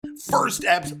First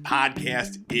Eps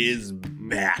podcast is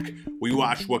back. We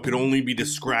watched what could only be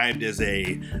described as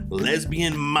a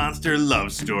lesbian monster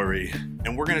love story.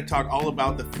 And we're going to talk all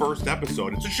about the first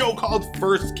episode. It's a show called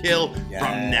First Kill from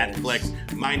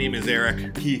Netflix. My name is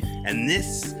Eric Keith, and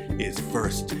this is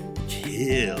First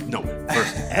Kill. No,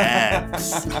 First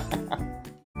Eps.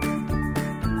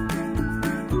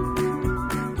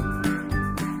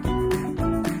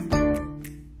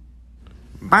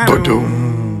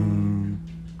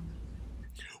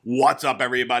 What's up,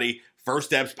 everybody?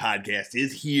 First Eps podcast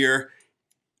is here.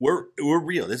 We're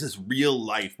real. This is real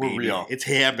life, baby. We're real. It's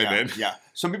happening. Yeah.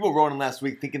 Some people wrote in last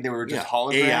week thinking they were just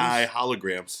holograms. AI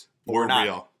holograms. We're not.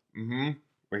 real. Mm-hmm.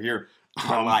 We're here.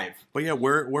 We're live. But yeah,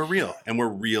 we're real, and we're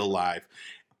real live.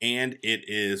 And it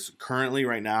is currently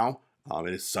right now.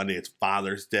 It is Sunday. It's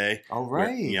Father's Day. All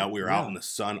right. We were out in the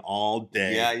sun all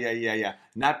day. Yeah.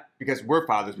 Not because we're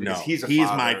fathers, because he's he's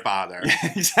my father.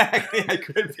 Yeah, exactly. I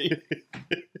could be.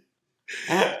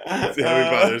 Happy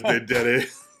Father's Day, Daddy.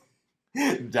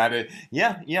 Daddy.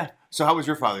 Yeah. So how was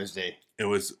your Father's Day? It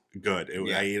was good.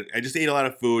 I just ate a lot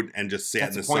of food and just sat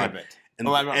in the sun. Of it. And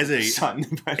as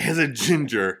a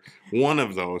ginger, one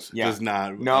of those does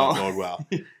not bode well.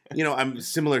 I'm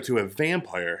similar to a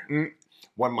vampire.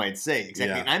 One might say,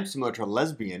 exactly. Yeah. And I'm similar to a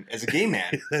lesbian as a gay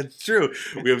man. That's true.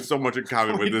 We have so much in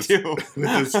common with this show.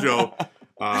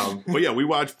 But yeah, we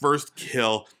watched First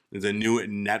Kill. It's a new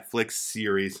Netflix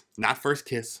series. Not First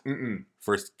Kiss.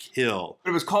 First Kill.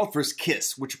 But it was called First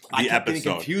Kiss, which I kept getting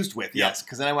confused with. Yes,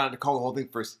 because then I wanted to call the whole thing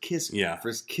First Kiss. Yeah.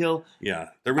 First Kill. Yeah.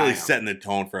 They're really setting the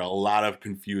tone for a lot of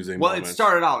confusing moments. It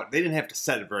started out. They didn't have to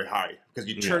set it very high. Because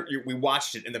we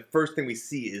watched it, and the first thing we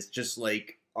see is just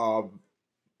like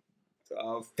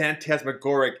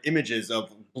phantasmagoric images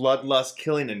of bloodlust,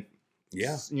 killing, and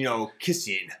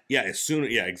kissing. Yeah,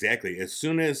 exactly. As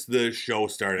soon as the show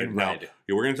started,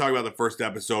 we're going to talk about the first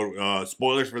episode.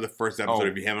 Spoilers for the first episode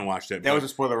if you haven't watched it. That was a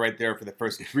spoiler right there for the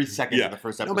first 3 seconds of the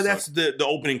first episode. No, but that's the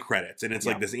opening credits, and it's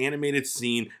like this animated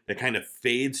scene that kind of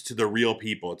fades to the real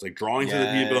people. It's like drawing to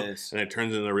the people, and it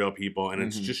turns into the real people, and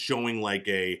it's just showing like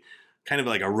a kind of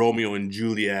like a Romeo and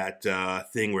Juliet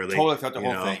thing where they totally thought the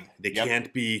whole thing. They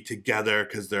can't be together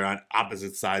because they're on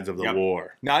opposite sides of the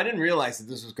war. Now, I didn't realize that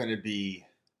this was going to be.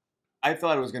 I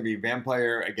thought it was going to be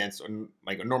vampire against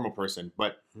like a normal person,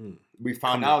 but we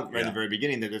found out right at the very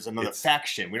beginning that there's another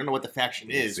faction. We don't know what the faction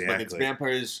is, but it's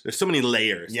vampires. There's so many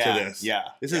layers to this. Yeah,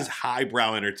 this is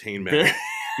highbrow entertainment.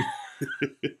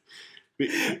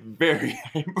 Very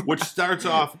which starts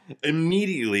off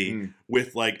immediately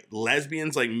with like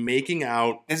lesbians like making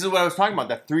out. This is what I was talking about,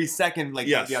 that 3 second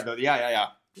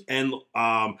and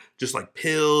just like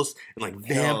pills and like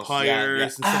vampires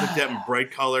and stuff like that in bright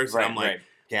colors. And I'm like,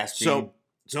 so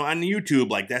on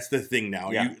YouTube, like that's the thing now.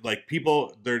 You like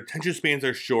people, their attention spans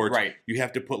are short. Right. You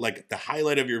have to put like the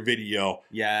highlight of your video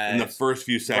in the first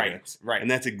few seconds. Right.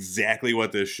 And that's exactly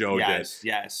what this show did.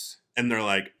 Yes. And they're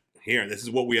like, here, this is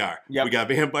what we are. Yep. We got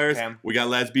vampires, we got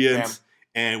lesbians,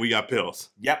 and we got pills.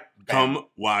 Yep. Come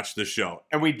watch the show.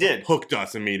 And we did. Hooked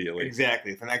us immediately.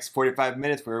 Exactly. For the next 45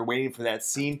 minutes, we were waiting for that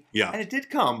scene. Yeah. And it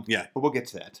did come. Yeah. But we'll get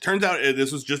to that. Turns out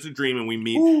this was just a dream, and we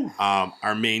meet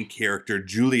our main character,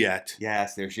 Juliet.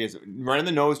 Yes, there she is. Right on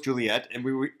the nose, Juliet. And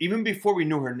we were, even before we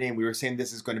knew her name, we were saying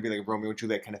this is going to be like a Romeo and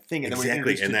Juliet kind of thing. And then we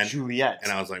introduced to Juliet.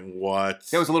 And I was like, what?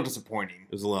 That was a little disappointing.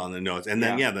 It was a little on the nose. And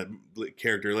then, the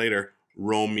character later,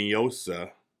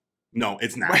 Romeosa. No,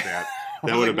 it's not that.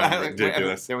 That would have been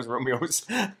ridiculous. There was Romeo's.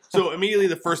 So immediately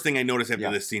the first thing I noticed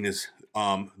after this scene is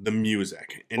the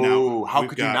music. And how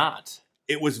could you not?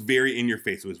 It was very in your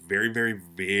face. It was very, very,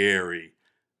 very,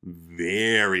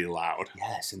 very loud.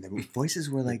 Yes, and the voices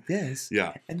were like this.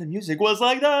 Yeah. And the music was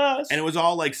like this. And it was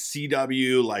all like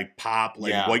CW, like pop,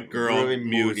 like white girl really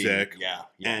music. Yeah.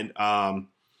 And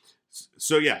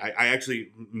so I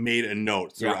actually made a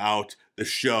note throughout the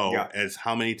show as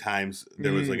how many times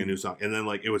there was like a new song, and then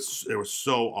like there was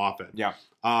so often. Yeah.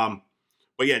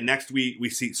 But next we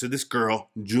see this girl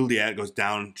Juliet goes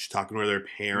down. She's talking with her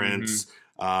parents,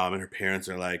 and her parents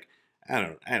are like, I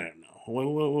don't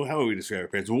know. How would we describe her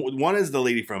parents? One is the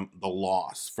lady from The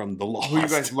Lost. Who you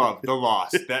guys love? The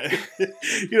Lost.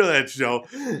 You know that show,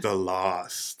 The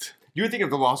Lost. You would think of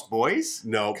The Lost Boys?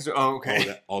 No. Okay.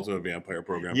 That's also a vampire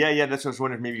program. Yeah. That's what I was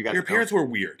wondering. Maybe you guys. Your parents were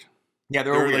weird. Yeah,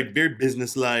 they were like very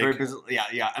businesslike.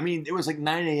 Yeah. I mean, it was like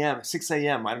 9 a.m., 6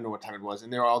 a.m. I don't know what time it was,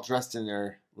 and they were all dressed in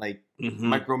their like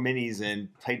micro minis and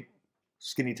tight,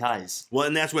 skinny ties. Well,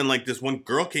 and that's when like this one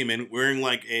girl came in wearing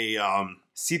like a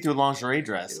see-through lingerie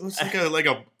dress. It was like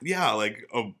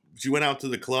she went out to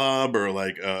the club or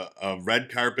like a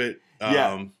red carpet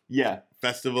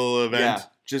festival event. Yeah.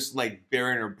 just like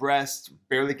bearing her breast,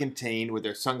 barely contained, with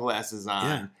her sunglasses on.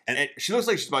 Yeah. And she looks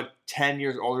like she's about 10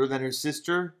 years older than her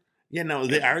sister. Yeah, no,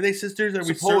 are they sisters? Are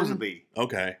supposedly. We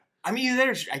okay. I mean,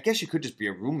 I guess she could just be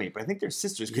a roommate, but I think they're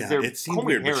sisters because it seemed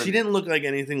weird. But she didn't look like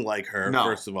anything like her,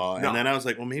 first of all. And then I was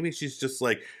like, well, maybe she's just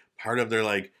like part of their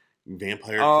like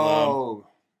vampire club. Oh,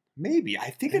 maybe.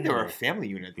 I think that they were a family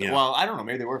unit. Yeah. Well, I don't know.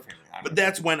 Maybe they were a family. But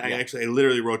that's when I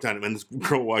literally wrote down when this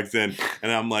girl walks in,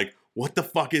 and I'm like, what the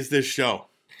fuck is this show?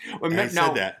 Well, I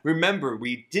said that. Remember,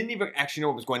 we didn't even actually know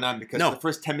what was going on because the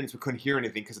first 10 minutes we couldn't hear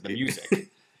anything because of the music.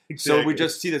 Exactly. So we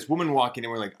just see this woman walking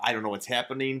and we're like, I don't know what's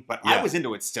happening, but I was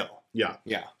into it still. Yeah.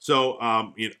 Yeah. So,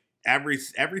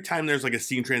 every time there's like a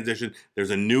scene transition,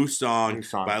 there's a new song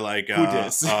by like a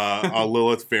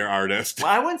Lilith Fair artist.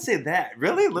 Well, I wouldn't say that.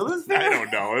 Really? Lilith Fair? I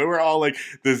don't know. We're all like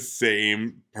the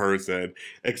same person.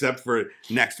 Except for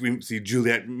next we see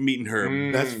Juliet meeting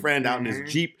her best friend out in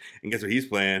his Jeep. And guess what he's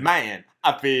playing? Man,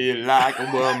 I feel like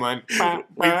a woman. we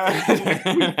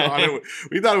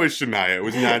thought it was Shania. It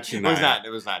was not Shania. It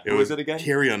was not. Who was it again?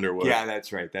 Carrie Underwood. Yeah,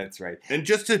 that's right. And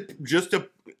just to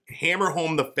hammer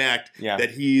home the fact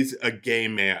that he's a gay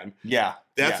man. Yeah.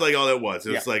 That's like all it was.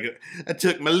 It was like, I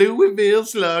took my Louisville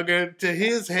Slugger to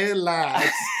his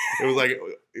headlights. It was like,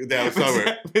 that was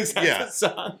summer. Was that the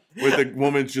song? With the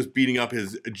woman just beating up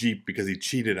his Jeep because he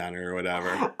cheated on her or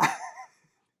whatever.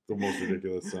 The most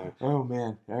ridiculous song. Oh,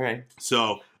 man. All right.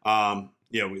 So,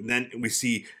 then we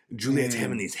see Juliet's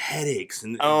having these headaches.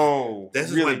 And this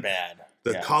is really bad.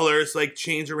 The colors like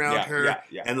change around her,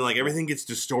 and like everything gets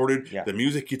distorted. Yeah. The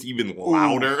music gets even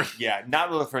louder. Yeah, not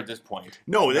really for at this point.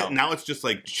 No, now it's just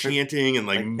like chanting and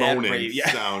like moaning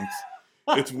sounds.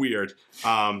 It's weird.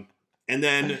 And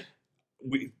then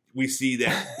we see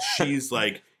that she's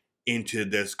like into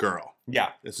this girl. Yeah,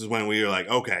 this is when we were like,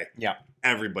 okay,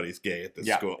 everybody's gay at this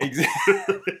school.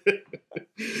 Exactly.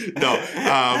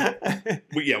 No,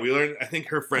 we learned. I think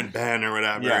her friend Ben or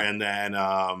whatever, and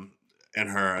then. And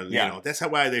her, you know, that's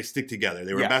why they stick together.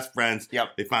 They were best friends.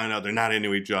 Yep. They find out they're not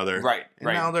into each other. Right.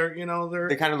 And now they're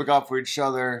they kind of look out for each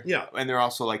other. Yeah. And they're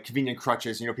also like convenient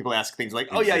crutches. You know, people ask things like,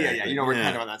 "Oh yeah. You know, we're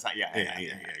kind of on that side."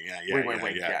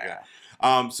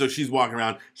 Wait. So she's walking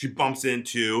around. She bumps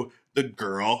into the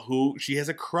girl who she has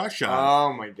a crush on.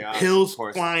 Oh my god! Pills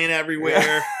flying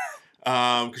everywhere.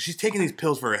 Because she's taking these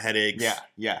pills for her headaches.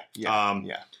 Yeah.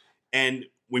 And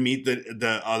we meet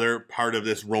the other part of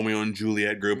this Romeo and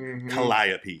Juliet group,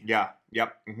 Calliope. Yeah,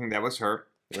 yep. That was her.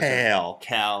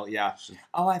 Cal, yeah.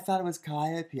 Oh, I thought it was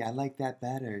Calliope. I like that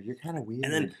better. You're kind of weird.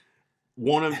 And then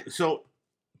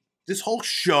this whole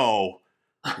show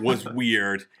was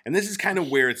weird. And this is kind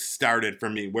of where it started for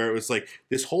me, where it was like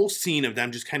this whole scene of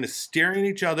them just kind of staring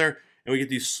at each other, and we get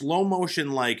these slow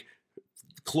motion, like,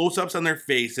 close-ups on their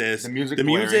faces. The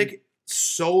music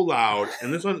so loud,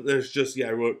 and this one there's just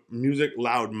I wrote music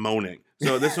loud moaning.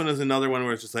 So this one is another one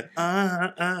where it's just like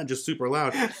just super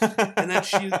loud, and then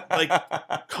she like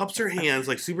cups her hands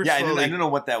like super slowly. I don't know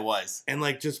what that was, and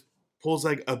like just pulls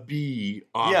like a bee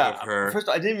off of her. First of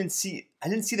all, I didn't see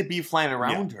the bee flying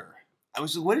around her. I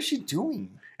was like, what is she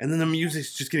doing? And then the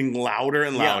music's just getting louder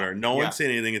and louder. No one's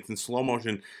saying anything. It's in slow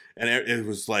motion, and it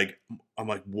was like I'm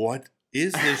like, what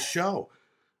is this show?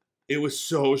 It was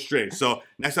so strange. So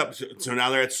next up, so now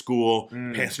they're at school,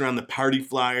 passing around the party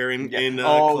flyer in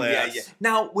class. Yeah.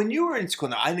 Now, when you were in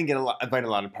school, I didn't get invited a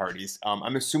lot of parties.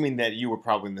 I'm assuming that you were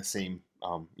probably in the same,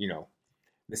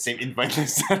 the same invite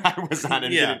list that I was on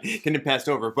and getting passed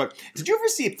over. But did you ever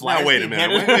see flyers? Now, wait a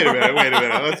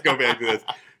minute. Let's go back to this.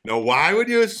 No, why would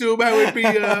you assume I would be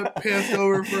passed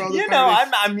over for all the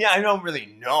parties? I don't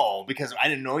really know because I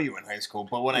didn't know you in high school.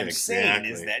 But what I'm saying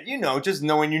is that, just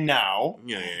knowing you now.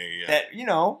 That,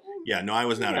 Yeah, no, I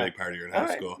was not a big partier in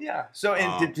high school. Yeah. So,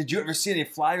 and did you ever see any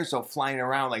flyers flying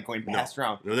around, like going passed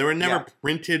around? No, there were never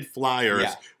printed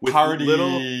flyers with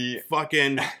little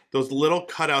fucking, those little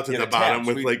cutouts at the bottom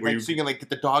with like where so you can like get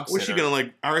the dog sitter. Was she going to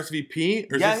like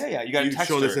RSVP? Or You got to text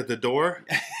show her. this at the door?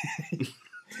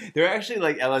 They're actually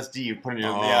like LSD. You put in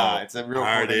your it's a real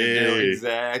party.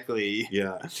 Exactly.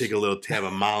 Yeah, take a little tab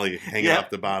of Molly hanging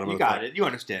off the bottom. You got it. You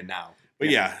understand now. But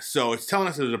so it's telling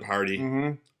us there's a party,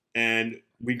 and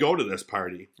we go to this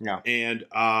party. Yeah, and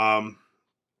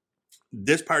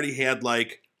this party had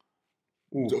like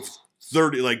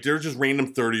 30, like there's just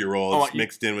random 30-year-olds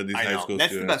mixed in with these high school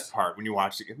That's students. The best part when you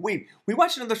watch it. We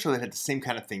watched another show that had the same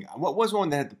kind of thing. What was one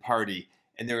that had the party,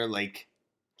 and there were like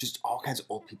just all kinds of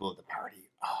old people at the party.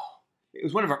 Oh, it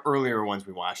was one of our earlier ones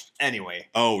we watched. Anyway.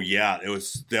 Oh yeah, it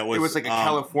was like a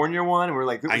California one. And we're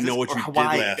like, I know what you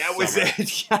Hawaii. did last That was summer.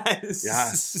 it.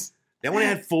 Yes. That one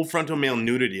had full frontal male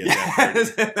nudity at that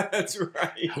point. That's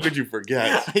right. How could you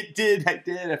forget? I did.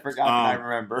 I forgot, but I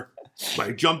remember. But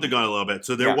I jumped the gun a little bit.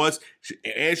 So there was,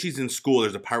 as she's in school,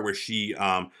 there's a part where she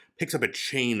picks up a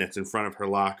chain that's in front of her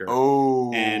locker.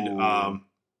 Oh. And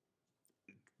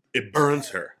it burns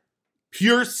her.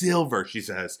 Pure silver, she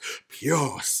says.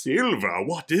 Pure silver?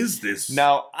 What is this?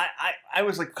 Now, I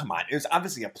was like, come on. It was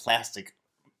obviously a plastic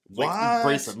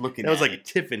bracelet looking. That was like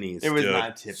Tiffany's. It was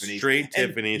not Tiffany's. Straight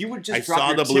Tiffany's. You would just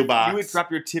saw the blue box. You would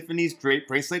drop your Tiffany's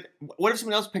bracelet. What if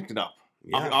someone else picked it up?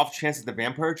 Yeah. Off chance that the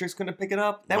vampire chick's going to pick it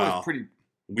up? That was pretty.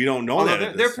 We don't know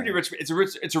that. They're pretty rich. It's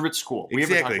a rich school. We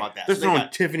haven't talked about that. They're throwing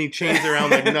Tiffany chains around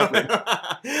like nothing.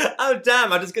 Oh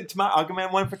damn! I'll just get tomorrow. I'll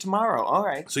get one for tomorrow. All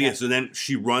right. So so then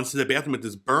she runs to the bathroom with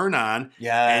this burn on.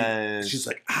 Yeah. And she's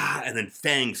like, and then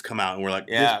fangs come out, and we're like,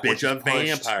 this bitch a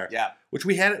vampire. Yeah. Which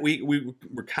we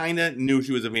were kind of knew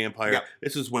she was a vampire. Yeah.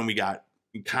 This is when we got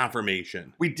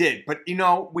confirmation. We did, but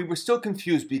we were still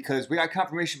confused because we got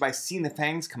confirmation by seeing the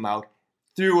fangs come out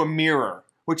through a mirror,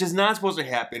 which is not supposed to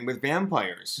happen with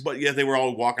vampires. But yeah, they were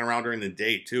all walking around during the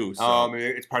day too. So. Maybe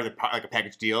it's part of a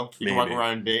package deal. You can walk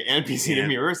around day and be seeing the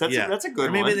mirrors. That's a good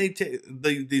or maybe one. Maybe they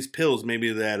take these pills.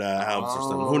 Maybe that helps or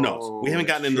something. Who knows? We haven't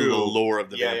gotten into the lore of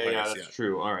the vampires yet. That's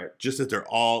true. All right. Just that they're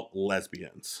all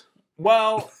lesbians.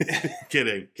 Well,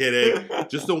 kidding.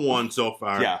 Just the one so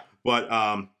far. Yeah. But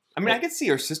I could see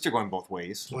her sister going both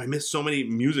ways. Oh, I missed so many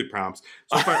music prompts.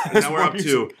 So far, now we're up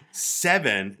to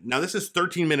 7. Now this is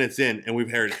 13 minutes in, and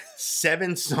we've heard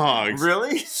 7 songs.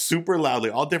 Really? Super loudly,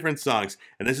 all different songs.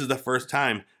 And this is the first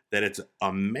time that it's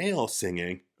a male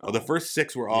singing. Oh. The first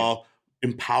 6 were all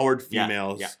empowered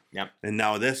females. Yeah. And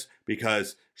now this,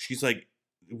 because she's like,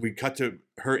 we cut to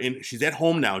her she's at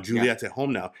home now. Juliet's at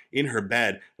home now in her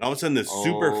bed. And all of a sudden this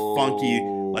super funky,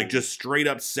 like just straight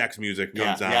up sex music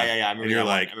comes on. Yeah. I remember and you're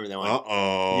like, I remember that one.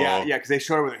 Uh-oh. Yeah, because they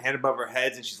showed her with her hand above her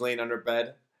head and she's laying on her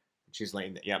bed. She's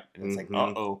laying there. Yep. And it's like,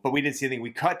 uh-oh. But we didn't see anything.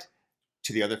 We cut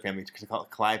to the other family, to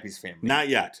Calliope's family. Not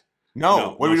yet.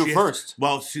 No. What do we do first?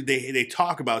 They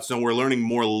talk about, so we're learning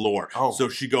more lore. Oh. So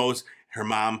she goes, her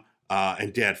mom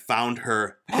and dad found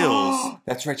her pills.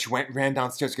 That's right. She ran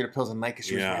downstairs to get her pills at night because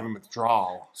she was having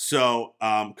withdrawal. So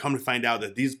come to find out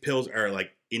that these pills are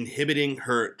like inhibiting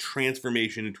her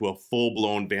transformation into a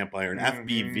full-blown vampire, an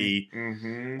FBV.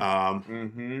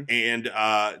 And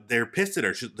they're pissed at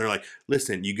her. They're like,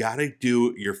 listen, you got to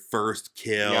do your first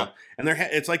kill. Yep. And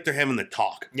it's like they're having the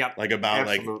talk. Yep. Like about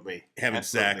Absolutely. Having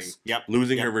sex. Yep.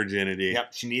 Losing her virginity.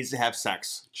 Yep. She needs to have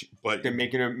sex. But they're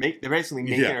basically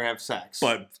making her have sex.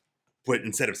 But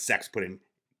instead of sex, putting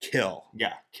kill.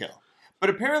 Yeah, kill. But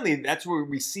apparently that's what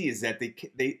we see is that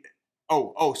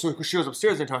so she goes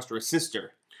upstairs and talks to her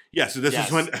sister. Yeah, so this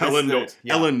is when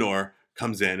Eleanor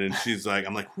comes in and she's like,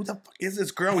 I'm like, who the fuck is this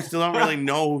girl? We still don't really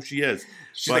know who she is.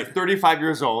 She's like 35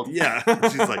 years old. Yeah.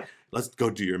 She's like, let's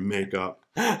go do your makeup.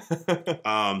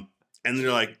 And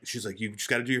they're like, she's like, you just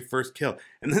got to do your first kill.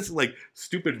 And this is like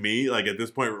stupid me, like at this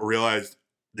point realized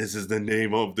this is the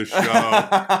name of the show.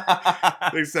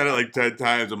 They said it like 10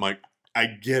 times. I'm like, I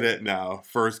get it now.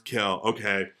 First kill.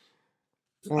 Okay.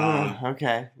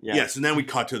 Okay. Yeah. So then we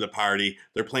cut to the party.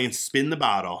 They're playing Spin the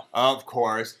Bottle. Of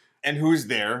course. And who's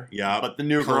there? Yeah. But the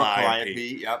new girl,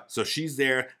 Calliope. Yep. So she's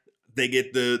there. They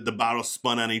get the bottle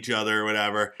spun on each other or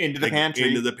whatever. Into the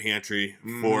pantry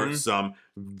for some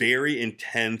very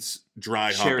intense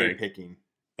dry cherry humping. Picking.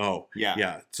 Oh. Yeah.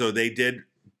 Yeah. So they did,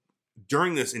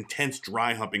 during this intense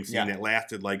dry humping scene that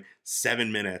lasted like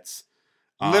 7 minutes.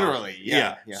 Literally,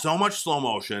 yeah. So much slow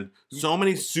motion, so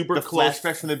many super close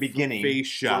flashbacks from the beginning face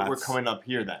shots. We're coming up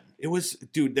here then. It was,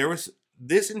 dude, there was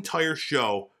this entire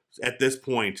show at this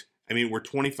point. I mean, we're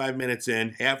 25 minutes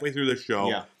in, halfway through the show.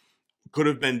 Yeah. Could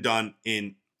have been done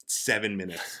in 7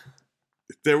 minutes.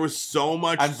 There was so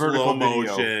much slow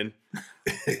motion.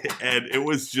 And it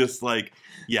was just like,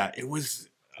 it was,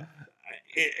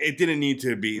 it didn't need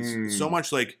to be so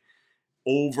much like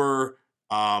over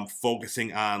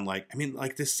focusing on like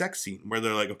this sex scene where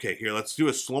they're like, okay, here, let's do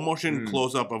a slow motion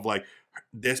close up of like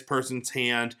this person's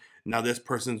hand, now this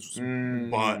person's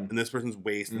butt and this person's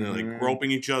waist, and they're like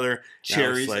groping each other.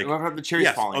 Cherries, like, what about the cherries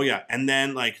falling? Oh yeah, and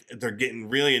then like they're getting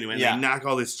really into it. And they knock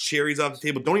all this cherries off the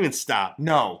table. Don't even stop.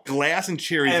 No, glass and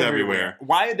cherries everywhere.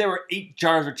 Why there were 8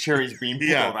 jars of cherries being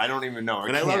pickled? I don't even know.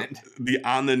 And I love the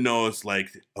on the nose, like,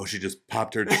 oh, she just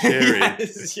popped her cherry.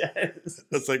 Yes.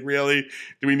 It's like, really?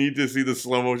 Do we need to see the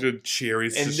slow motion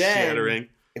cherries just shattering?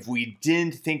 If we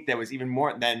didn't think that was even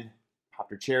more, then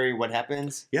pop her cherry. What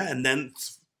happens? Yeah, and then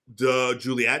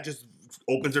Juliet just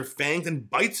opens her fangs and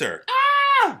bites her.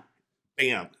 Ah!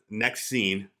 Bam. Next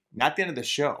scene. Not the end of the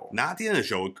show. Not the end of the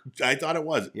show. I thought it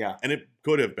was. Yeah. And it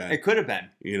could have been. It could have been.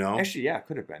 You know? Actually, yeah, it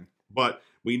could have been. But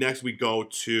we go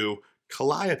to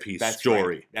Calliope's That's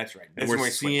story. Right. That's right. And we're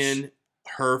seeing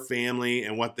her family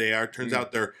and what they are. Turns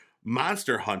out they're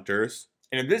monster hunters.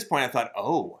 And at this point, I thought,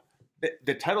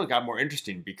 the title got more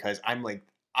interesting because I'm like,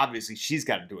 obviously, she's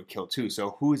got to do a kill too.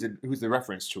 So who's the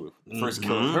reference to? The first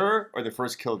kill of her or the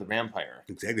first kill of the vampire?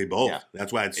 Exactly, both. Yeah.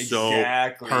 That's why it's so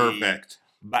perfect.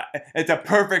 But it's a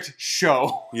perfect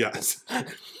show. Yes.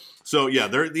 So yeah,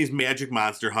 they're these magic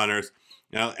monster hunters,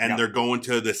 and they're going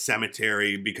to the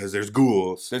cemetery because there's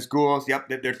ghouls. There's ghouls.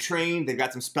 Yep, they're trained. They've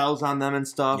got some spells on them and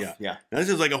stuff. Yeah. Now, this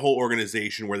is like a whole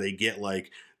organization where they get like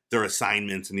their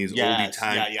assignments in these oldie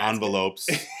time envelopes.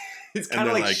 It's kind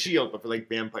of like S.H.I.E.L.D., but for like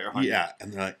vampire hunting. Yeah,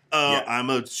 and they're like, I'm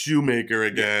a shoemaker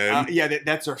again.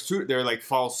 That's their suit. They're like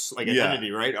false identity,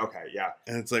 right? Okay, yeah.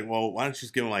 And it's like, well, why don't you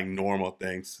just give them like normal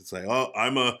things? It's like,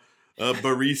 I'm a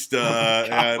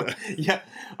barista. Yeah.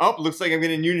 Oh, looks like I'm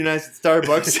getting unionized at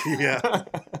Starbucks. Yeah.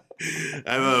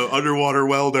 I'm an underwater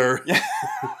welder. Yeah.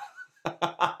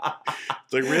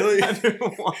 It's like, really?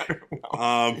 Underwater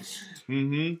welder.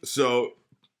 So...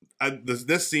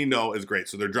 this scene though is great.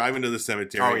 So they're driving to the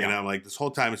cemetery, and I'm like, this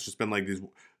whole time it's just been like these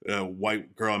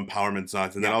white girl empowerment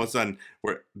songs, and then all of a sudden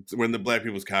we're in the black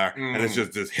people's car, and it's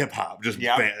just this hip hop,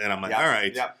 and I'm like, all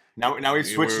right, now we've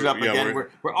switched it up again.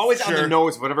 We're always on the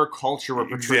nose of whatever culture we're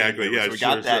portraying. Exactly, yeah, so we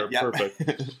got that.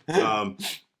 Perfect.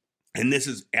 And this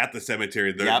is at the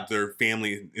cemetery. Their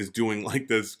family is doing like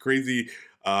this crazy.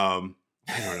 I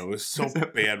don't know. It was so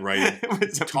bad writing.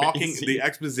 Talking the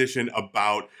exposition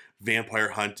about vampire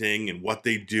hunting and what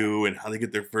they do and how they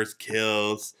get their first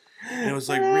kills. And it was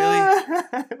like, really?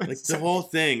 Like the whole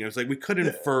thing. It was like, we could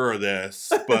infer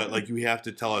this, but like you have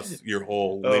to tell us your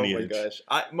whole lineage. Oh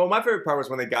my gosh. My favorite part was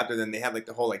when they got there, then they had like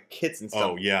the whole like kits and stuff.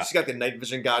 Oh yeah. She got the night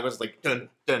vision goggles, like dun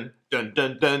dun dun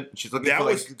dun dun. She's looking for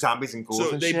like zombies and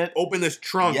ghouls and shit. So they open this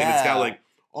trunk and it's got like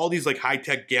all these like high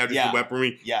tech gadgets and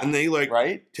weaponry. Yeah. And they like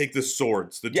take the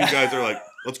swords. The two guys are like,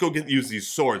 let's go use these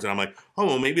swords. And I'm like, oh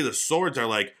well, maybe the swords are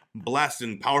like blessed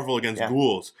and powerful against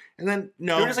ghouls. And then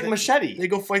they're just like a machete. They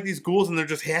go fight these ghouls and they're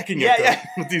just hacking at them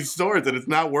with these swords and it's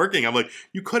not working. I'm like,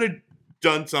 you could have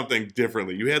done something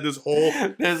differently. You had this whole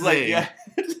thing.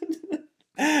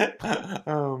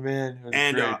 Oh man.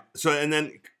 And and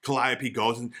then Calliope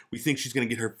goes and we think she's gonna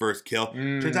get her first kill.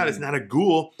 Turns out it's not a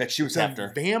ghoul that she was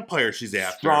after. Vampire she's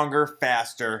after. Stronger,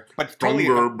 faster, but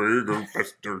stronger, bigger,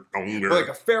 faster, stronger. But like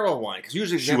a feral one, because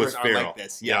usually vampires are like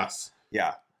this. Yes.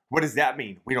 Yeah. What does that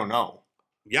mean? We don't know.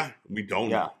 Yeah, we don't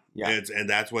know. Yeah. And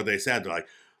that's what they said. They're like,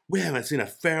 we haven't seen a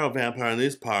feral vampire in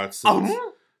these parts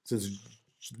since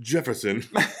Jefferson.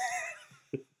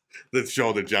 The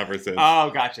show The Jeffersons.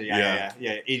 Oh, gotcha. Yeah.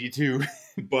 82.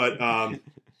 But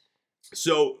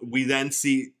so we then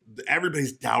see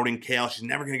everybody's doubting Kale. She's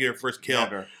never gonna get her first kill.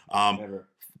 Never.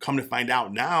 Come to find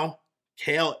out now,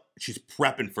 Kale, she's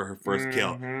prepping for her first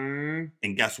kill.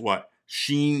 And guess what?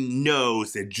 She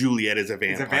knows that Juliet is a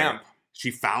vampire. It's a vamp.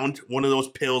 She found one of those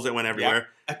pills that went everywhere.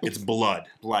 Yep. It's blood.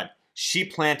 She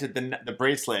planted the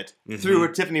bracelet through her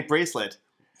Tiffany bracelet.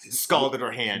 Scalded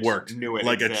her hand. Worked. Knew it.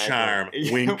 Like a charm.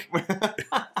 Wink.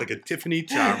 Like a Tiffany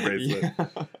charm bracelet.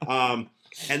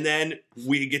 And then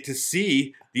we get to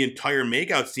see the entire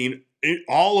makeout scene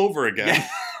all over again.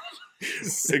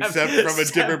 Except from a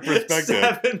different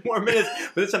perspective. 7 more minutes.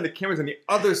 But this time the camera's on the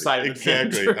other side of the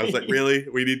Exactly. I was like, really?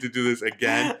 We need to do this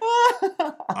again?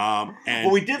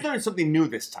 Well, we did learn something new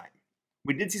this time.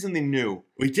 We did see something new.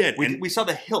 We did. We saw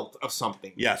the hilt of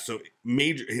something. Yeah, so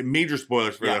major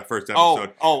spoilers for that first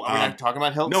episode. Are we not talking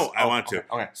about hilts? No, I want to.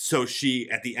 Okay. So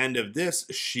she, at the end of this,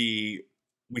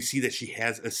 we see that she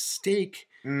has a stake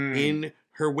in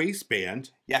her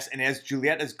waistband. Yes, and as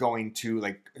Juliet is going to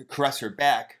like caress her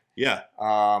back,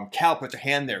 Cal puts her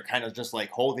hand there, kind of just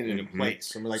like holding it in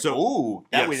place. And we're like, ooh,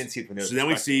 that we didn't see from the So then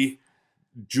we see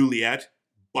Juliet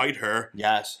bite her.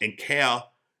 Yes. And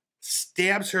Cal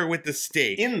stabs her with the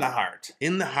stake. In the heart.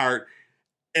 And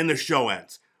the show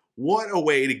ends. What a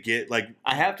way to get, like...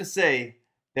 I have to say,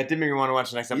 that did make me want to watch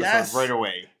the next episode right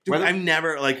away. Dude, I'm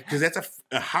never, like... Because that's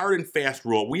a hard and fast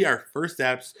rule. We are first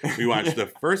steps. We watch the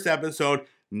first episode,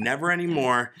 never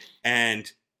anymore.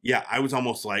 And... yeah, I was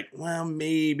almost like, well,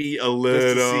 maybe a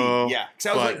little. Yeah, because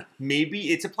I was like,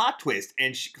 maybe it's a plot twist,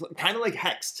 and she kind of like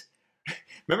Hexed.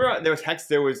 Remember, there was Hexed.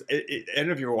 There was I don't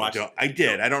know if you ever watched. I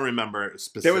did. I don't remember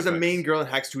specifically. There was a main girl in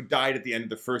Hexed who died at the end of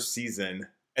the first season,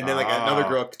 and then like another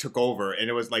girl took over, and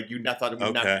it was like you thought it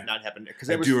would not happen.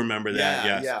 I do remember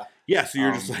that. Yeah. So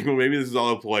you're just like, well, maybe this is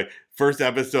all a ploy. First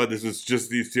episode, this was just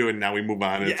these two, and now we move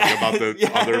on and talk about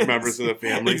the other members of the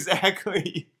family.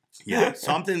 Exactly. Yeah,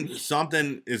 something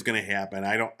is gonna happen.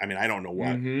 I don't know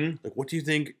what. Mm-hmm. Like, what do you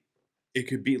think it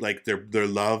could be? Like their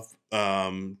love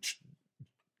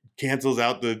cancels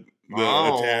out the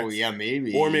attacks. Oh, yeah,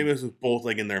 maybe. Or maybe this is both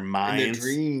like in their minds. In their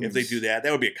dreams. If they do that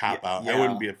would be a cop out. Yeah. I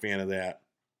wouldn't be a fan of that.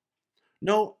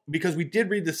 No, because we did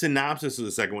read the synopsis of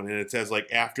the second one, and it says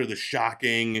like after the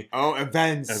shocking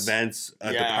events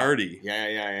at the party.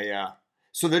 Yeah.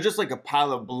 So they're just like a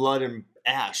pile of blood and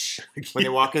ash when they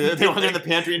walk in. They walk in the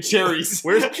pantry and cherries.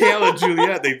 Where's Cal and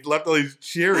Juliet? They left all these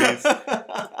cherries. Yeah.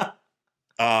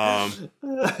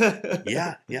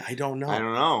 I don't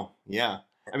know. Yeah.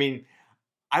 I mean,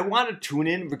 I want to tune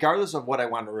in, regardless of what I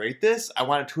want to rate this. I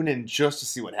want to tune in just to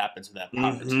see what happens with that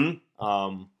part. Mm-hmm.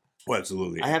 Oh,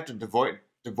 absolutely. I have to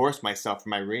divorce myself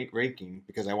from my ranking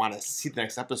because I want to see the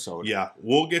next episode. Yeah,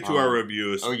 we'll get to our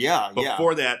reviews. Oh, yeah,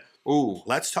 Before that,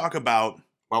 let's talk about,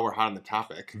 while we're hot on the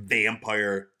topic,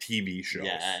 vampire TV shows.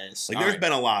 Yes. Like, there's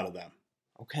been a lot of them.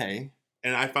 Okay.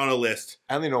 And I found a list.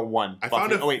 I only know one.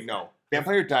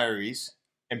 Vampire Diaries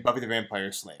and Buffy the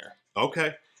Vampire Slayer.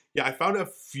 Okay. Yeah, I found a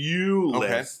few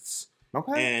lists.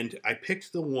 Okay. And I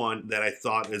picked the one that I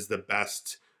thought is the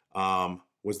best,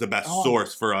 was the best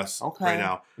source for us right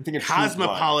now. I'm thinking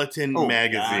Cosmopolitan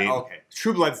Magazine. Okay.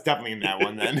 True Blood's definitely in that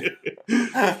one then.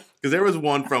 Because there was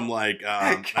one from like,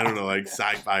 I don't know, like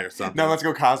Sci-Fi or something. No, let's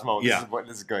go Cosmo. Yeah.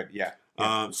 This is good. Yeah.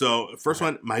 So first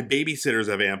one, My Babysitter's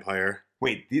a Vampire.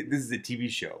 Wait, this is a TV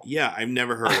show. Yeah, I've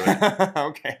never heard of it.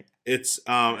 Okay. It's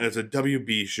a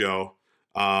WB show.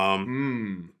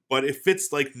 But it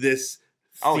fits like this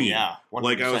theme. Oh, yeah. 100%.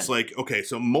 Like, I was like, okay,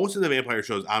 so most of the vampire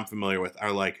shows I'm familiar with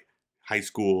are like high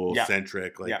school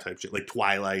centric, type shit. Like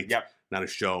Twilight. Yep. Not a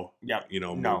show. Yep.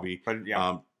 Movie. But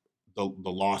yeah. The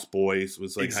Lost Boys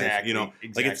was like exactly.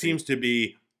 like it seems to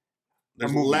be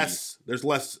there's less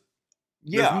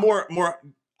yeah. There's more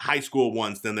high school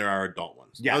ones than there are adult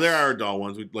ones. Yeah. There are adult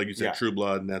ones, like you said, True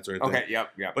Blood and that sort of thing. Okay,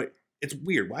 yep. But it's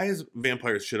weird. Why is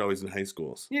vampire shit always in high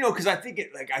schools? Because I think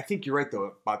I think you're right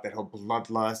though about that whole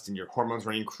bloodlust and your hormones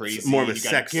running crazy. It's more of a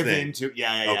sex thing.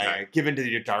 Give into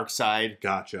your dark side.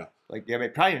 Gotcha. Like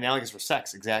probably analogous for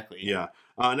sex, exactly. Yeah.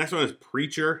 Next one is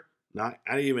Preacher.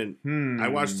 I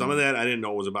watched some of that. I didn't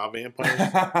know it was about vampires.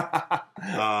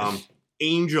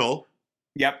 Angel.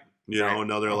 Yep.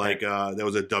 Another that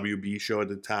was a WB show at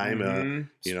the time.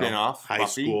 Spin-off. High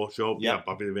Buffy. school show. Yep. Yeah,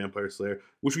 Buffy the Vampire Slayer,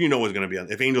 which we know was going to be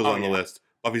on. If Angel's on the list,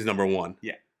 Buffy's number one.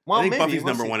 Yeah. Well, I think Buffy's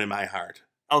number one in my heart.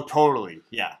 Oh, totally.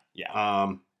 Yeah.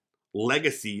 Yeah.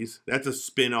 Legacies. That's a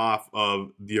spin-off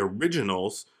of The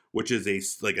Originals, which is a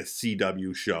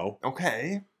CW show.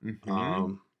 Okay.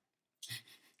 Mm-hmm.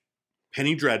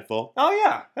 Penny Dreadful. Oh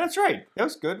yeah, that's right. That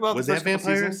was good. Well, was that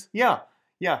vampires? Yeah.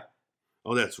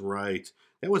 Oh, that's right.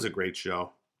 That was a great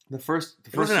show. The first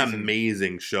it was an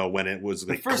amazing show when it was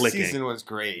the first clicking. season was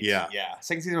great. Yeah.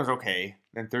 Second season was okay.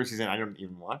 Then third season I don't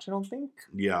even watch. I don't think.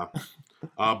 Yeah.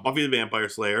 Buffy the Vampire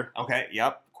Slayer. Okay.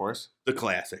 Yep. Of course. The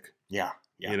classic. Yeah.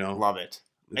 Love it.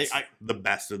 It's the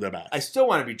best of the best. I still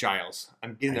want to be Giles.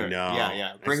 I'm getting there. I know.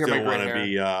 Yeah. I still want to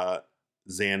be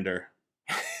Xander.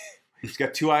 He's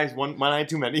got two eyes, one eye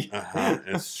too many.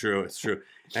 It's true.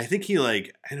 I think he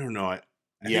I don't know. I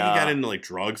think he got into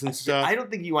drugs and stuff. I don't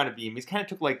think you want to be him. He's kind of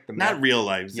took the not real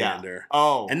life Xander.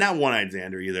 Oh, and not one-eyed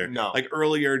Xander either. No,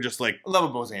 earlier, just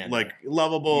lovable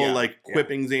Xander,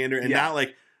 quipping Xander, and not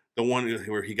the one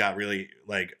where he got really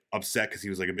upset because he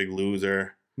was a big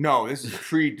loser. No, this is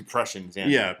pre-depression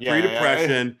Xander. Yeah,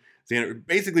 pre-depression Xander.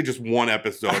 Basically, just one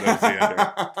episode of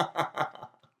Xander.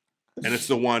 And it's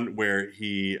the one where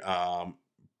he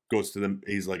goes to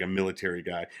he's a military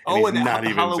guy. And he's and not the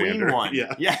even Halloween Xander. one.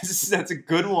 Yeah. Yes, that's a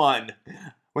good one.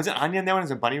 Was it Anya in that one as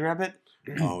a bunny rabbit?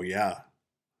 Oh, yeah.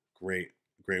 Great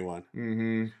one.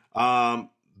 Mm-hmm.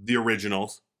 The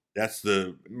Originals. That's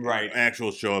the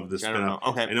actual show of the spin-off.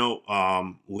 Okay. I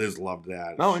know Liz loved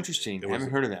that. Oh, interesting. I haven't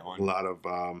heard of that one. A lot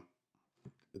of...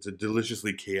 it's a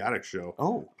deliciously chaotic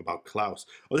show about Klaus.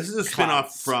 Oh, this is a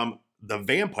spin-off from... The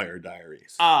Vampire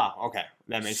Diaries. Ah, okay.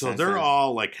 That makes sense. So they're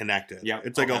all connected. Yeah.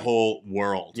 It's a whole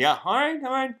world. Yeah. All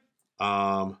right.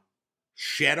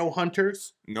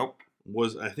 Shadowhunters. Nope.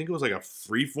 I think it was a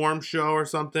freeform show or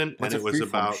something. What's and it was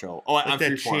about show? Oh, on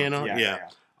that Freeform. channel.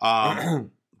 Yeah.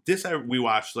 This we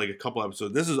watched a couple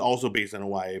episodes. This is also based on a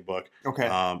YA book. Okay.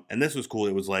 And this was cool.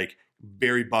 It was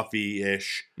very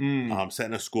Buffy-ish, set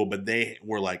in a school, but they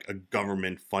were a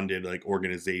government-funded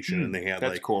organization, and they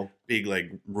had cool.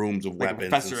 big rooms of weapons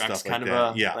Professor and stuff X kind that.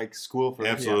 of a school for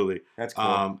absolutely. Yeah. That's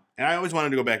cool. And I always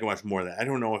wanted to go back and watch more of that. I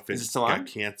don't know if it got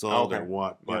canceled or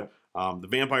what, but the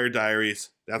Vampire Diaries,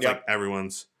 that's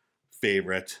everyone's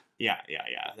favorite. Yeah.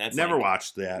 That's never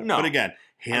watched that. No. But again,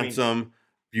 handsome.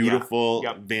 beautiful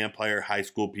vampire high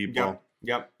school people.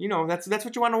 Yep. You know, that's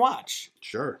what you want to watch.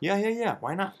 Sure. Yeah.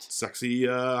 Why not? Sexy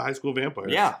high school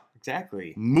vampires. Yeah,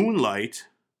 exactly. Moonlight,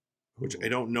 which I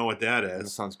don't know what that is. That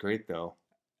sounds great, though.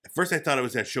 At first, I thought it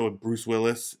was that show with Bruce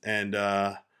Willis and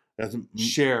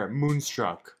Cher,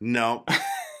 Moonstruck. No.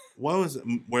 What was it?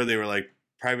 Where they were like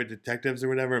private detectives or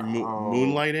whatever?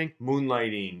 Moonlighting?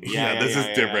 Moonlighting. Yeah, this is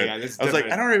different. I was like,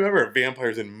 I don't remember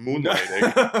vampires in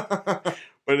moonlighting.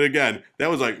 But again, that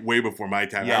was like way before my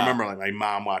time. I remember like my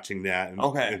mom watching that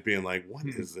and being like, what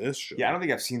is this show? Yeah, I don't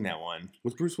think I've seen that one.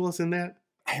 Was Bruce Willis in that?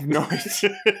 I have no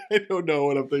idea. I don't know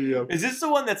what I'm thinking of. Is this the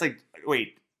one that's like,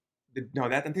 wait, no,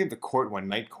 I'm thinking of the court one,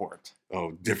 Night Court.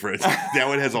 Oh, different. That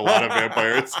one has a lot of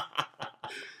vampires.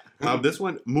 This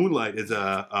one, Moonlight, is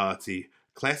let's see,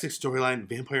 classic storyline.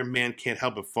 Vampire man can't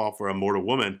help but fall for a mortal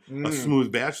woman, a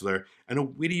smooth bachelor, and a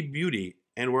witty beauty.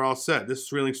 And we're all set. This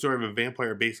thrilling story of a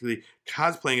vampire basically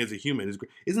cosplaying as a human is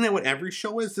great. Isn't that what every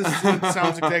show is? This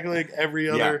sounds exactly like every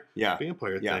other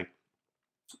vampire thing.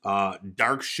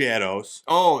 Dark Shadows.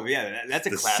 Oh yeah, that's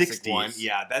a classic 60s. one.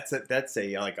 Yeah, that's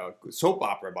a like a soap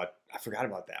opera about. I forgot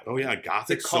about that one. Oh yeah,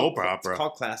 gothic soap opera. It's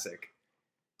called classic.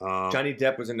 Johnny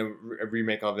Depp was in a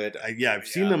remake of it. I've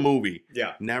seen the movie.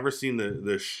 Yeah, never seen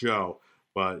the show,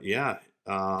 but yeah.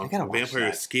 Vampire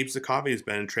escapes the coffee he's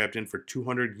been trapped in for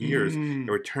 200 years and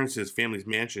returns to his family's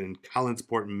mansion in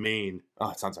Collinsport, Maine.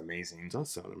 Oh, it sounds amazing. It does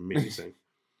sound amazing.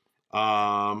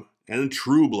 And then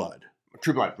True Blood.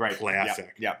 True Blood, right.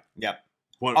 Classic. Yep.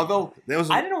 Although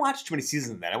I didn't watch too many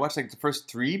seasons of that. I watched like the first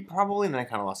 3 probably, and then I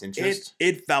kind of lost interest.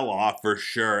 It fell off for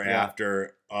sure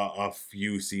after a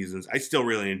few seasons. I still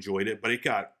really enjoyed it, but it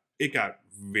got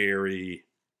very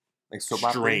like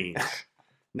soap strange.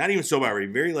 Not even soap opera,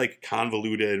 very like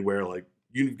convoluted, where like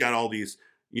you've got all these,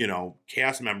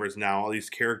 cast members now, all these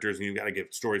characters, and you've got to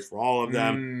get stories for all of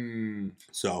them.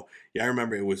 So yeah, I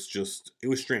remember it was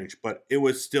strange, but it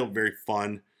was still very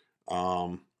fun.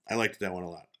 I liked that one a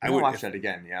lot. I would watch that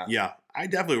again. Yeah. Yeah, I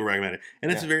definitely would recommend it, and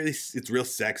it's real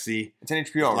sexy. It's an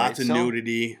HBO, lots of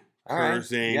nudity,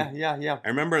 cursing. Right. Yeah. I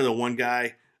remember the one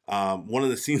guy. One of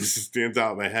the scenes that stands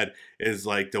out in my head is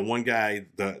like the one guy,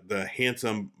 the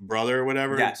handsome brother or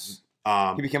whatever. Yes.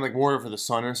 He became like warrior for the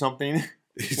sun or something.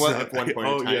 At one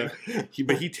point in time. Yeah.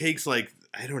 But he takes like,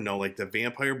 I don't know, like the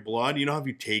vampire blood. You know how if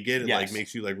you take it, it like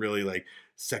makes you like really like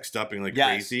sexed up and like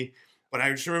crazy. But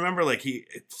I just remember like he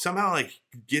somehow like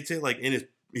gets it like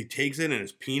he takes it in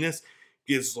his penis.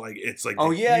 It's like thing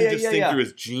through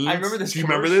his jeans. I remember this. Do you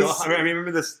remember this? I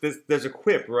remember this. There's a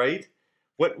quip, right?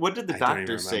 What did the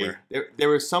doctor say? There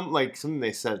was something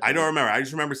they said. I don't remember. I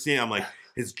just remember seeing him like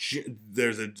his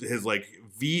like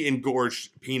V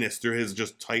engorged penis through his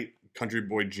just tight country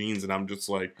boy jeans, and I'm just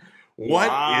like,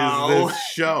 what is this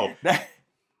show? That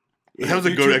was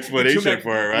a good explanation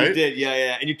for it, right? You did,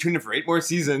 yeah. And you tuned in for 8 more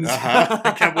seasons.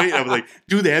 I kept waiting. I was like,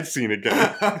 do that scene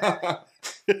again.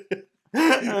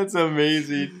 That's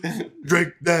amazing.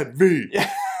 Drink that V,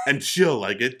 and she'll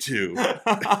like it too.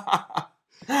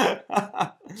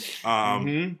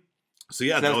 So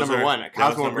yeah, that was number 1.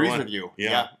 Cosmo agrees with you.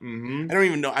 Yeah. I don't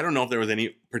even know. I don't know if there was any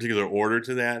particular order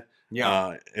to that.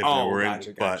 Yeah. Gotcha. All right.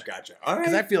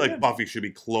 Because I feel like Buffy should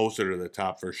be closer to the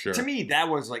top for sure. To me, that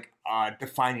was like a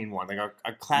defining one, like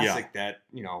a classic that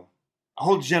a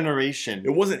whole generation.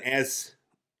 It wasn't as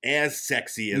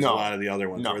sexy as a lot of the other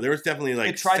ones. Where there was definitely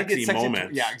like sexy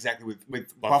moments. Yeah, exactly.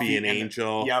 With Buffy and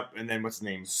Angel. And then what's the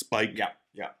name? Spike.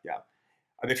 Yeah.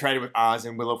 They tried it with Oz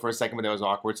and Willow for a second, but that was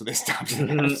awkward, so they stopped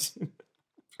it.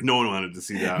 No one wanted to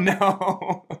see that. No.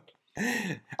 Oh,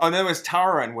 and then there was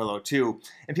Tara and Willow, too.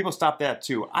 And people stopped that,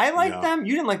 too. I liked them.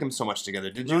 You didn't like them so much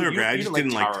together, did you? No, I just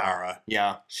didn't like Tara.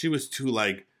 Yeah. She was too,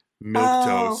 like,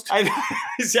 milquetoast.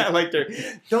 I liked her.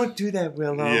 Don't do that,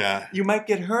 Willow. Yeah. You might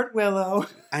get hurt, Willow.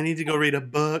 I need to go read a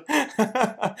book.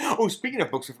 Oh, speaking of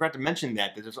books, we forgot to mention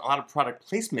that there's a lot of product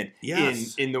placement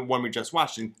in the one we just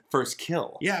watched, in First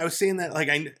Kill. Yeah, I was saying that, like,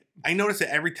 I notice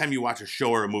that every time you watch a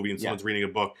show or a movie and someone's reading a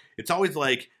book, it's always,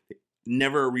 like,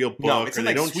 never a real book, it's or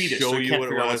they don't Swedish, show so you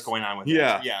what it was. What's going on with it.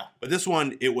 Yeah. But this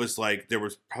one, it was like, there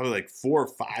was probably like 4 or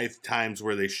 5 times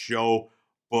where they show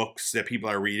books that people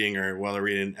are reading or while they're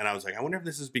reading, and I was like, I wonder if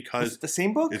this is because the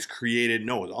same book? It's created.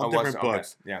 No, it's all different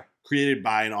books. Okay. Yeah, created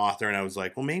by an author, and I was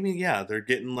like, well, maybe they're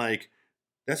getting like,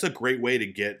 that's a great way to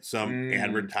get some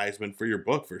advertisement for your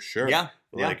book for sure. Yeah,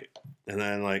 like, and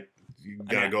then like you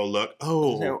gotta go look.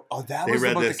 Oh, that was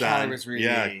the book that Callie was reading.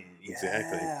 Yeah,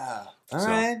 exactly. All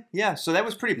right. Yeah, so that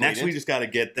was pretty blatant. Next, we just got to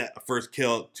get that First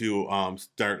Kill to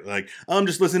start, like, I'm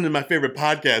just listening to my favorite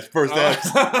podcast, First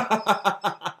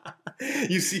Eps.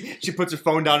 You see, she puts her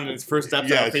phone down and it's First Eps.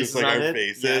 Yeah, it's just like our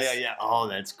faces. Yeah. Oh,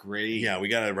 that's great. Yeah, we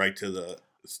got to write to the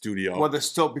studio. Well, they're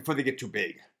still before they get too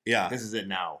big. Yeah. This is it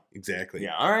now. Exactly.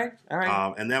 Yeah. All right.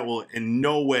 And that will in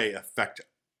no way affect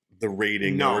the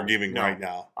rating that we're giving right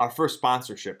now. Our first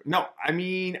sponsorship. No, I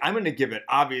mean, I'm going to give it,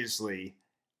 obviously,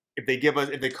 if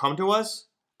they come to us,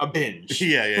 a binge.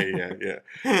 Yeah.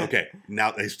 Okay,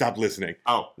 now they stopped listening.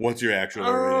 Oh. What's your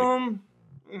actual rating?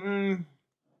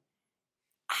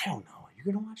 I don't know. Are you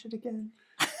going to watch it again?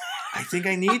 I think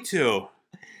I need to.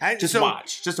 Just a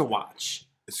watch.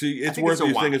 See, it's worth.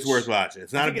 You think it's worth watching?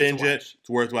 It's not a binge. It's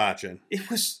worth watching. It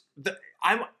was.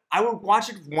 I would watch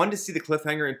it, 1, to see the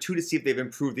cliffhanger, and 2, to see if they've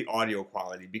improved the audio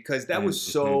quality, because that was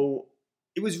so.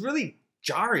 It was really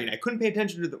jarring. I couldn't pay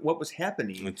attention to what was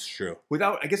happening. It's true.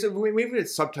 Without, I guess, maybe if we had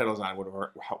subtitles on, would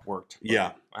have worked.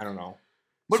 Yeah. I don't know.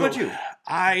 What about you?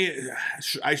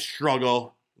 I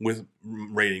struggle with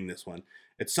rating this one.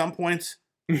 At some points,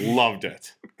 loved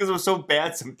it because it was so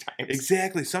bad sometimes.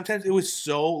 Exactly. Sometimes it was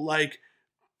so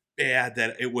bad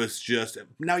that it was just.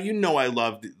 Now I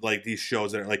loved these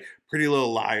shows that are like Pretty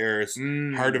Little Liars,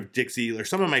 Heart of Dixie, or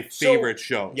some of my favorite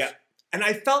shows. Yeah, and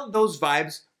I felt those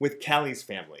vibes with Callie's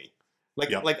family,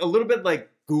 like a little bit like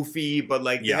Goofy, but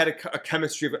they had a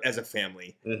chemistry as a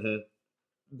family. Mm-hmm.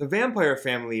 The vampire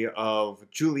family of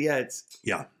Juliet's.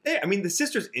 Yeah, I mean the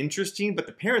sister's interesting, but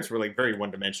the parents were very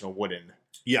one-dimensional, wooden.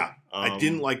 Yeah, I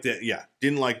didn't like that. Yeah,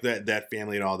 didn't like that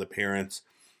family at all. The parents.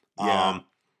 Yeah.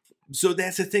 So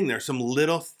that's the thing. There's some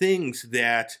little things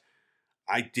that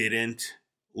I didn't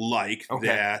like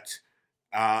that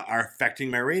are affecting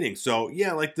my rating. So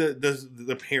yeah, like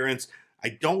the parents. I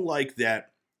don't like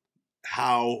that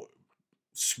how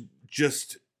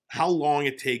long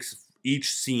it takes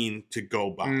each scene to go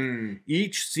by.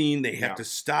 Each scene they have to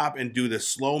stop and do the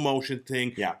slow motion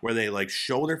thing where they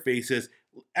show their faces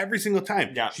every single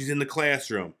time. Yeah. She's in the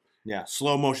classroom. Yeah.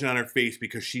 Slow motion on her face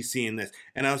because she's seeing this.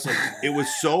 And I was like, it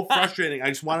was so frustrating. I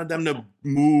just wanted them to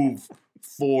move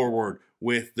forward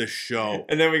with the show.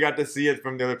 And then we got to see it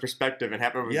from the other perspective and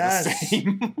happen was the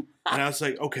same. And I was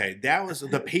like, okay, that was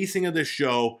the pacing of the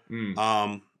show.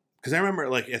 Because I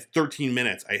remember at 13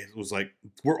 minutes, I was like,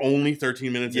 we're only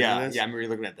 13 minutes into this. Yeah, I'm really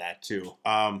looking at that too.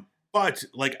 But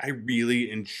I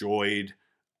really enjoyed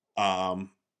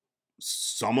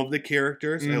some of the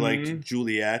characters. I liked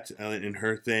Juliet and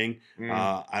her thing.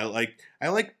 I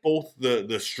like both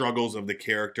the struggles of the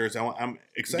characters. I'm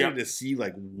excited to see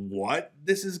what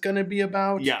this is going to be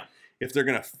about. Yeah, if they're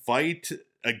going to fight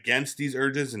against these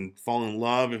urges and fall in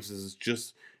love, if this is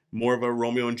just more of a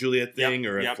Romeo and Juliet thing,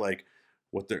 or if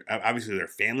what their obviously their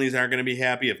families aren't going to be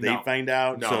happy if they find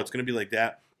out. So it's going to be like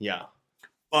that. Yeah,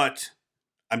 but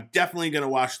I'm definitely going to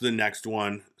watch the next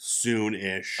one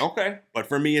soon-ish. Okay. But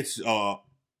for me, it's a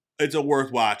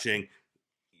worth watching.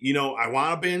 I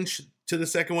want to binge to the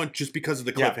second one just because of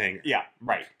the cliffhanger. Yeah,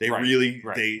 right. They really,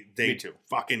 they me too.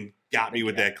 Fucking got me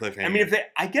with that cliffhanger. I mean,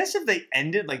 if they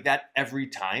end it like that every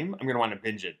time, I'm going to want to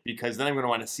binge it because then I'm going to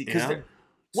want to see.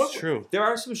 It's true. There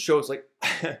are some shows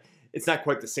it's not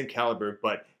quite the same caliber,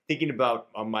 but thinking about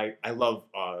I love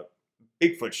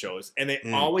Bigfoot shows, and they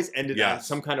always ended on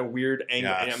some kind of weird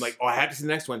angle, and I'm like, I have to see the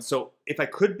next one. So if I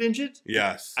could binge it,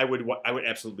 I would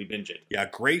absolutely binge it. Yeah,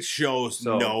 great shows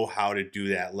know how to do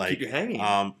that. Keep you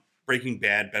hanging. Breaking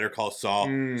Bad, Better Call Saul.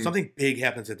 Something big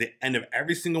happens at the end of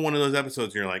every single one of those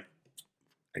episodes, and you're like,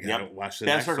 I gotta watch the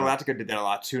next one. Battlestar Galactica did that a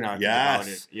lot too. Now I think about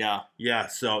it. Yeah.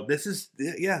 So this is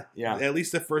At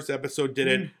least the first episode did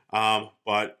it.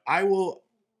 But I will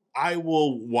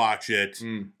watch it.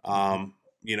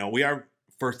 We are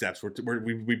first steps.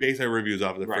 We base our reviews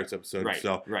off of the first episode.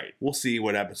 So we'll see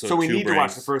what episode 2 So we need brings. to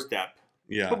watch the first step.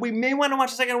 Yeah. But we may want to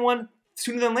watch the second one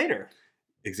sooner than later.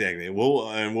 Exactly.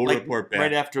 We'll report back.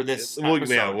 Right after this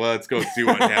episode. Let's go see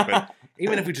what happened.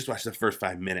 Even if we just watch the first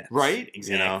 5 minutes. Right?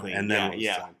 Exactly. And then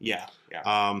yeah.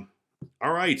 All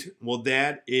right. Well,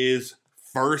 that is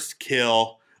First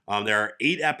Kill. There are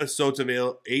 8 episodes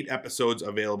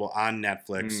available on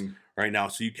Netflix right now,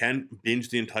 so you can binge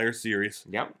the entire series.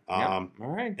 Yep. All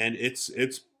right. And it's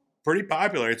pretty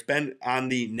popular. It's been on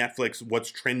the Netflix What's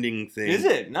Trending thing. Is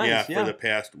it? Nice. Yeah, for the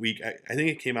past week. I think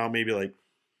it came out maybe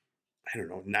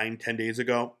 9-10 days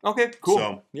ago. Okay, cool.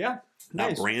 So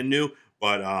not brand new,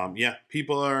 but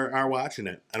people are watching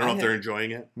it. I don't know if they're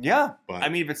enjoying it. Yeah, but I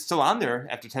mean, if it's still on there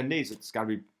after 10 days, it's got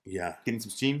to be getting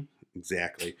some steam.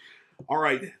 Exactly. All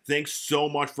right. Thanks so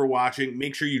much for watching.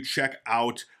 Make sure you check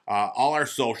out all our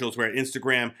socials. We're at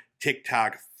Instagram,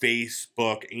 TikTok,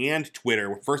 Facebook, and Twitter.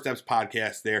 We're First Steps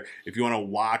Podcast there. If you want to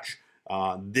watch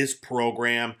this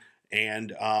program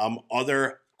and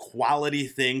other quality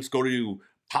things, go to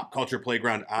Pop Culture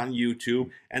Playground on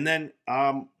YouTube. And then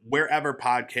wherever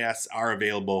podcasts are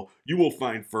available, you will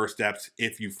find First Steps.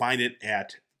 If you find it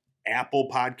at Apple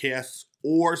Podcasts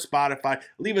or Spotify.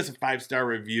 Leave us a 5-star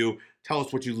review. Tell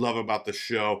us what you love about the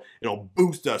show. It'll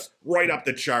boost us right up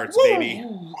the charts, baby.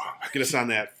 Get us on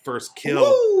that first kill.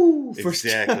 Woo!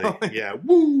 Exactly. First kill. Yeah.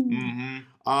 Woo.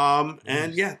 Mm-hmm.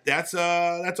 And yeah, that's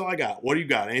all I got. What do you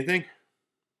got? Anything?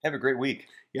 Have a great week.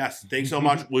 Yes. Thanks so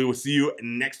much. We will see you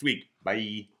next week.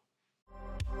 Bye.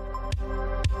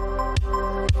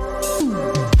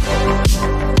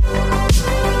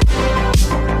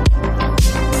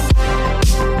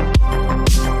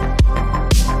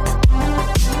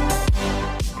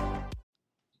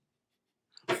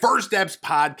 First Steps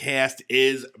Podcast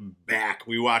is back.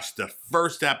 We watched the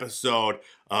first episode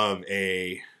of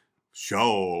a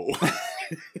show.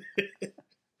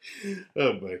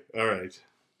 Oh boy. All right.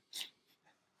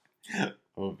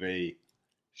 Of a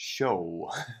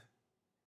show.